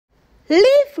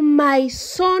Leave my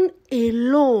son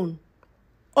alone,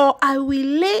 or I will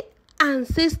lay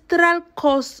ancestral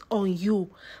curse on you.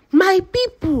 My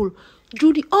people,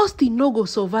 Judy Austin no go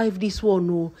survive this one,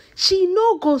 no. She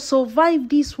no go survive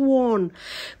this one.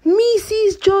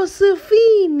 Mrs.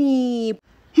 Josephine.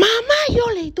 Mama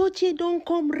Yul Edochie don't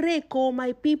come rake, oh,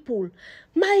 my people.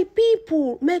 My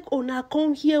people, make una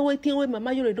come here waiting when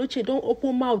Mama Yul Edochie don't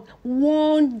open mouth.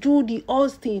 One Judy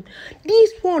Austin.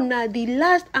 This one na the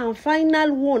last and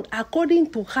final one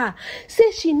according to her.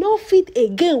 Say she no fit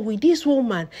again with this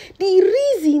woman. The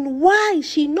reason why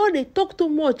she no dey talk too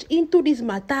much into this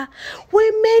matter,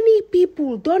 when many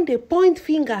people don dey point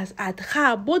fingers at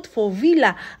her both for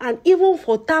villa and even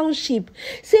for township.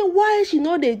 Say why she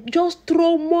no dey just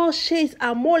throw more shades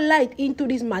and more light into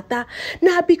this matter.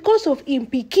 Now because of him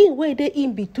pikin wey dey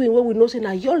in between, wey we know say na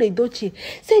Yul Edochie.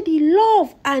 Say the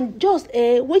love and just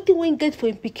waiting when get for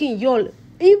him pikin Yul.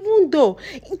 Even though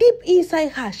deep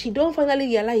inside her, she don't finally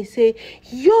realize say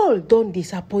Yul don't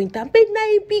disappoint her. But now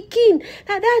him pikin,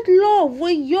 now that love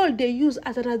wey Yul they use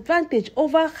as an advantage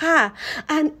over her.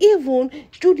 And even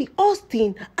Judy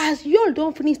Austin, as Yul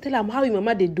don't finish tell am how him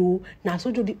mama they do, now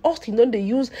so Judy Austin don't they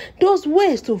use those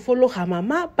ways to follow her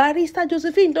mama. Barrister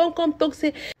Josephine don't come talk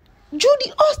say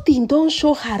Judy Austin don't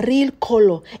show her real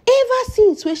color ever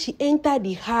since when she entered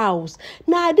the house.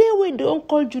 Now they wey don't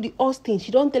call Judy Austin, she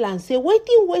don't tell and say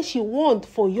waiting where she want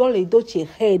for Yul Edochie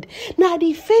head. Now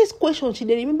the first question she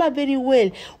dey remember very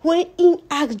well when he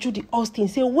asked Judy Austin,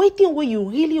 say waiting where you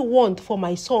really want for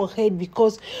my son head,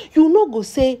 because you no go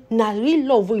say na real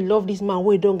love we love this man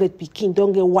we don't get pikin,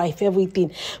 don't get wife, everything.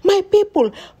 My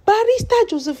people, Barrister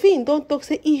Josephine don't talk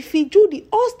say if Judy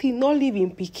Austin not live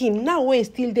in pikin, now when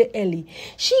still there early,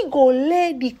 she go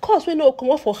lay the cost when no come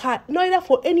up for her, neither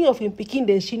for any of him pikin,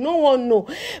 then she no one know.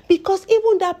 Because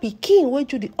even that pikin where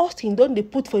Judy Austin don't they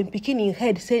put for him pikin in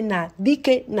head, say na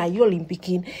DK na Yul in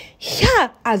pikin. Yeah,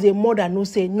 as a mother no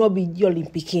say no be Yul in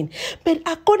pikin. But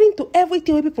according to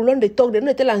everything where people don't they talk, they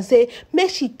no tell and say make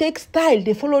she take style,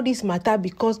 they follow this matter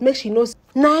because make she knows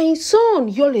na his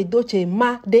son Yul Edochie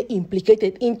ma they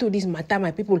implicated into this matter,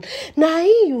 my people. Now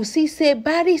you see say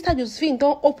Barrister Josephine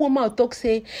don't open mouth talk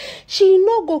say she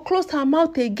no go close her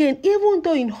mouth again, even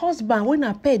though in husband when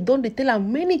a pet don't they tell her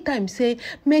many times say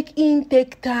make him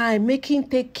take time, make him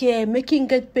take care, make him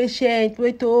get patient,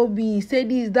 wait to be, say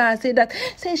this, that, say that.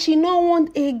 Say she no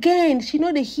want again, she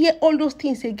no they hear all those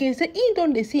things again. Say he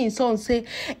don't they see his son say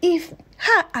if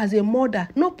her as a mother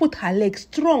not put her leg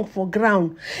strong for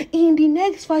ground, in the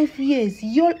next 5 years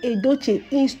Yul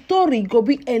Edochie in story go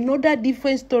be another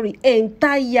different story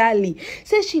entirely.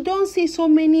 Say she don't see so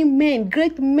many men,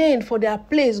 great men for their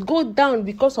place go down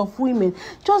because of women,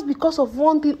 just because of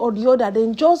one thing or the other,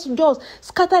 then just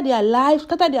scatter their lives,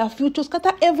 scatter their future,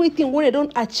 scatter everything what they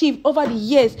don't achieve over the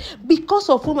years because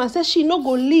of women. Say she no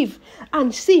go live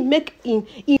and see make in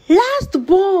last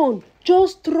born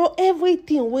just throw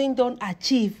everything when don't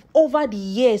achieve over the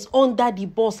years under the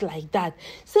boss like that.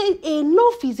 Say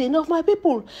enough is enough, my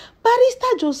people.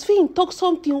 Barrister Josephine talk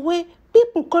something where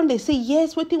people come they say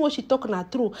yes, waiting what she talking are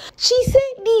true. She said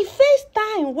the first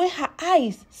time where her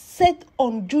eyes set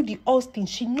on Judy Austin,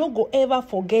 she no go ever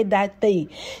forget that day.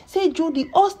 Say Judy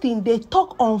Austin they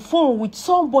talk on phone with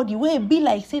somebody where it be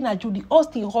like saying a Judy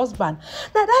Austin husband.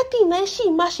 Now that thing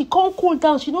now she can't cool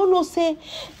down. She don't know say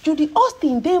Judy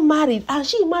Austin they married, and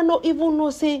she might not even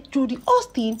know say Judy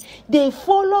Austin they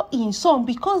follow in son,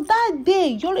 because that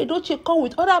day Yul Edochie come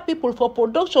with other people for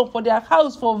production for their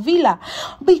house for villa,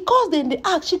 because then they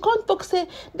ask she can't talk say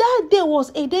that day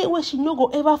was a day where she no go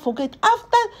ever forget.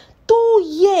 After 2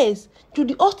 years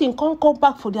Judy Austin come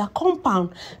back for their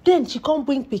compound, then she come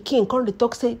bring pikin, come the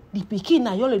talk say the pikin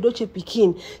na Yul Edochie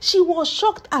pikin. She was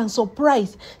shocked and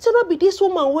surprised. So not be this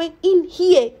woman way in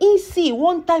here in see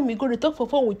one time we go to talk for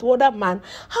phone with other man,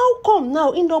 how come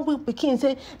now in don't bring pikin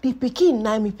say the pikin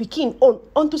na me pikin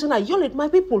on to say na Yul? My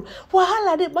people,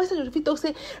 wahala dey. Barrister Josephine talk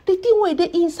say the thing where they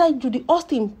inside Judy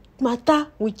Austin matter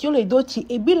with Yul Edochie,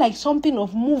 it be like something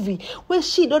of movie where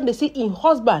she don't they see in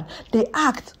husband they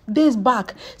act days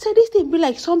back. Say this thing be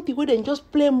like something where they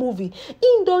just play movie.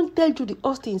 He don't tell Judy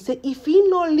Austin say if he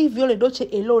not leave Yul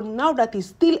Edochie alone now that is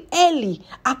still early,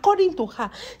 according to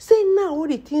her. Say now all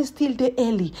the things still they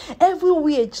early,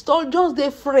 everywhere still just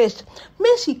they fresh.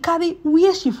 May she carry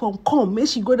where she from come, may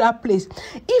she go that place.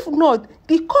 If not,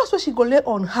 the cost where she go lay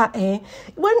on her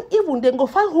when even then go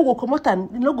find who go come out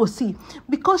and no go see,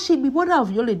 because she be mother of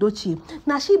Yul Edochie.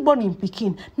 Now she born in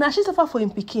Pikin, now she suffer for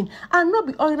him Pikin, and not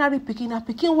be ordinary Pikin, a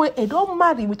Pikin where a don't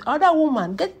marry with other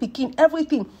woman, get Pikin,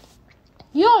 everything.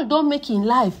 Y'all don't make in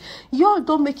life, y'all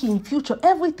don't make in future,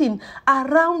 everything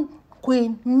around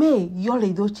Queen May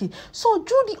Yul Edochie. So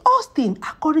Judy Austin,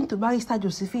 according to Barrister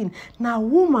Josephine, now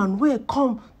woman will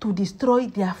come to destroy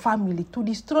their family, to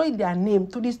destroy their name,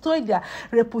 to destroy their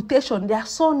reputation, their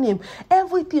surname,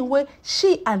 everything where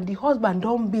she and the husband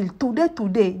don't build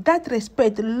today, that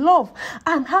respect, love,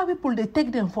 and how people they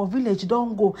take them for village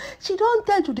don't go. She don't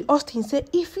tell Judy Austin, say,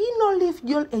 if he not leave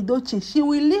Yul Edochie, she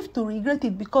will live to regret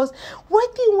it, because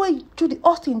waiting what Judy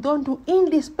Austin don't do in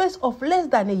the space of less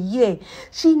than a year,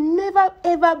 she never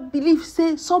ever believe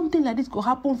say something like this could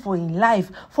happen for in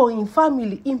life, for in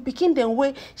family, in picking them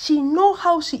way. She know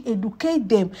how she educate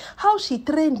them, how she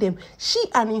train them. She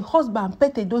and her husband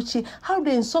Pete Edochie, how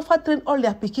they suffer train all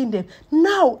their picking them.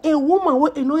 Now a woman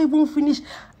will not even finish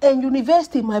and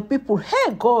university, my people.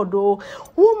 Hey God, oh,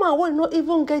 woman will not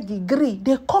even get degree.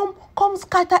 They come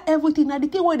scatter everything. Now the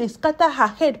thing where they scatter her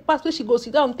head past where she go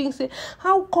sit down and think, say,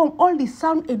 how come all the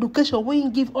sound education when you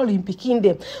give all in picking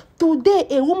them? Today,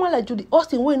 a woman like Judy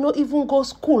Austin will not even go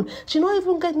school. She not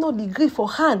even get no degree for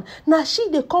hand. Now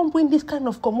they come bring this kind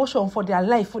of commotion for their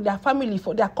life, for their family,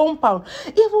 for their compound,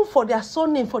 even for their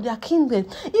surname, for their kingdom,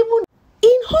 even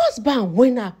in husband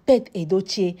when a Pete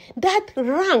Edochie, that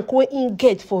rank when in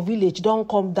get for village don't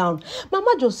come down.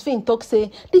 Mama Josephine talk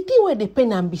say the thing where they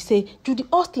pen and be say Judy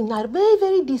Austin are very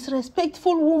very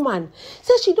disrespectful woman.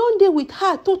 Say she don't deal with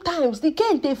her 2 times. The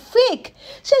girl they fake.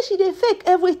 Say she they fake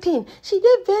everything. She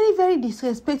they very very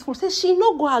disrespectful. Say she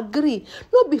no go agree,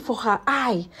 no before her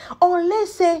eye,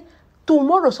 unless say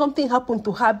tomorrow something happened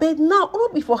to her, but now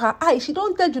not before her eyes. She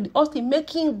don't tell Judy Austin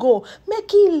make him go,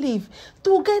 make him leave.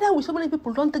 Together with so many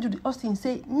people, don't tell Judy Austin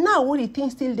say now when the thing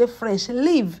still dey fresh,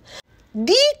 leave.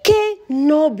 DK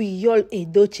no be Yul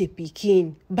Edochie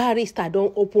pikin. Barrister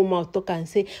don't open mouth talk and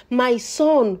say my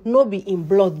son no be in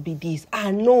blood be this.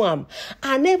 I know am.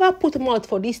 I never put mouth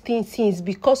for this thing since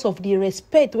because of the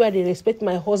respect where they respect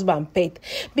my husband Pete.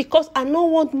 Because I no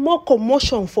want more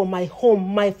commotion for my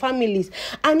home, my families.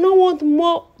 I no want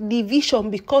more division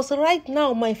because right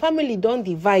now my family don't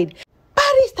divide.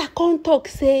 Barrister can't talk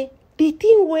say the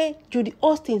thing where Judy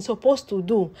Austin supposed to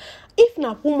do, if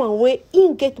na woman where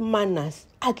in get manners,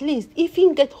 at least if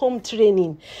in get home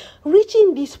training,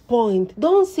 reaching this point,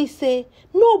 don't see say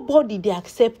nobody they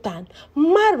accept am.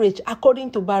 Marriage,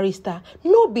 according to Barrister,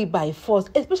 no be by force,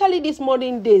 especially these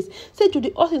modern days. Say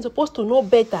Judy Austin supposed to know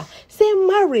better. Say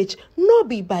marriage no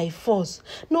be by force.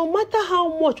 No matter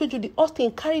how much Judy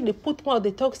Austin carry the put mouth,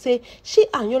 they talk say she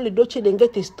and Yul Edochie then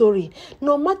get a story.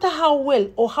 No matter how well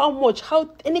or how much, how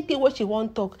anything what she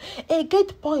want talk, a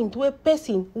get point where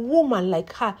person, woman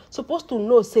like her, supposed to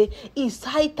know say it's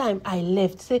high time I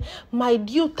left. Say my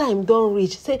due time don't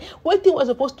reach. Say what thing was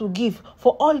supposed to give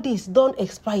for all this don't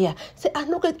expire. Say I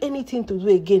don't get anything to do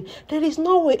again. There is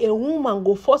no way a woman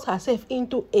go force herself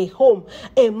into a home,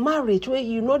 a marriage where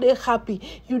you know they're happy,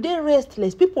 you they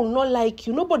restless, people not like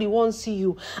you, nobody wants see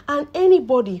you, and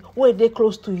anybody where they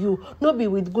close to you, not be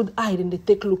with good eye then they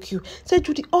take look you. Say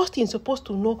Judy Austin supposed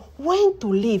to know when to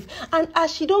leave, and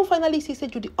as she don't finally see say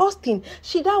Judy Austin,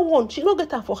 she that one, she don't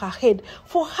get her for her head.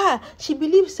 For her, she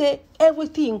believes say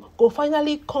everything go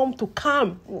finally come to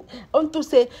calm. Unto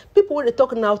say people when they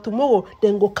talk now, tomorrow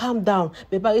then go calm down.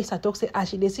 But Barrister talk say as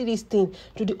she they see this thing,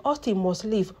 Judy Austin must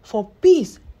leave for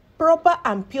peace, proper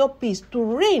and pure peace to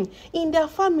reign in their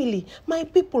family. My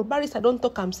people, Barrister don't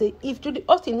talk and say if Judy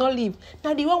Austin not leave,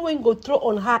 now the one way go throw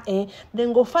on her,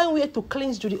 then go find way to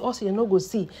cleanse Judy Austin and not go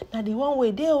see. Now the one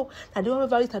way there, now the one way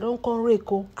Barrister don't come rake.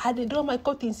 I did draw my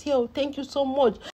curtains here. Thank you so much.